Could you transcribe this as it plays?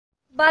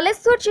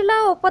बालेश्वर जिला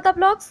उपदा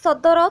ब्लॉक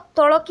सदर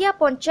तलकिया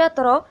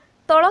पंचायतर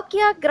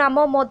तलकिया ग्राम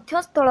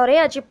मध्यस्थल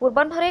आज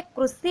पूर्वाह्न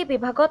कृषि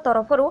विभाग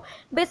तरफ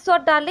विश्व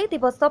डाली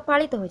दिवस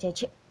पालित हो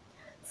जाएछि।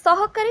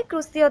 सहकारी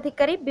कृषि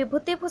अधिकारी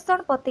विभूति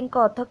भूषण पति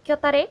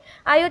अध्यक्षतार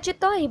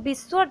आयोजित यह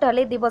विश्व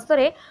डाली दिवस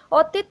रे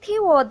अतिथि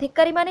और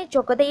अधिकारी माने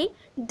जोगदे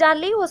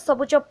डाली और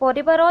सबुज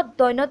परिवार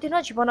दैनंदिन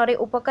जीवन में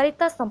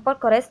उपकारिता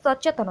संपर्क में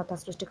सचेतनता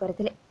सृष्टि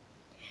करथिले।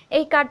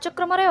 ଏହି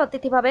କାର୍ଯ୍ୟକ୍ରମରେ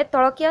ଅତିଥି ଭାବେ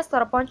ତଳକିଆ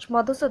ସରପଞ୍ଚ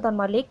ମଧୁସୂଦନ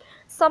ମଲ୍ଲିକ,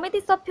 ସମିତି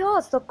ସଭ୍ୟ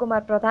Ashok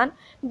Kumar Pradhan,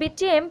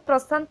 BTM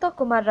Prashant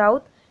Kumar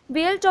Raut,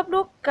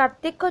 BLW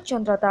Kartik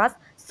Chandra Das,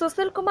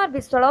 Sushil Kumar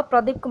Biswal,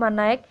 Pradeep Kumar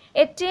Nayak,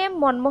 ATM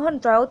Manmohan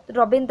Raut,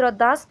 Rabindra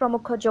Das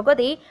ପ୍ରମୁଖ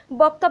ଯୋଗଦେଇ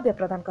ବକ୍ତବ୍ୟ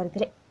ପ୍ରଦାନ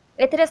କରିଥିଲେ।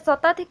 ଏଥିରେ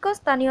ଶତାଧିକ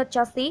ସ୍ଥାନୀୟ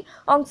ଚାଷୀ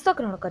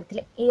ଅଂଶଗ୍ରହଣ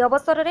କରିଥିଲେ। ଏହି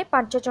ଅବସରରେ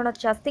 5 ଜଣ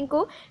ଚାଷୀଙ୍କୁ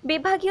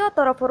ବିଭାଗୀୟ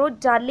ତରଫରୁ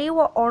ଡାଲି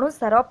ଓ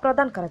ଅଣୁସାର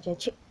ପ୍ରଦାନ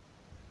କରାଯାଇଛି।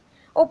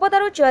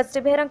 ଉପଦାରୁ ଜୟଶ୍ରୀ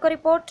ବେହେରାଙ୍କ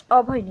ରିପୋର୍ଟ,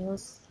 ଅଭୟ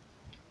ନ୍ୟୁଜ।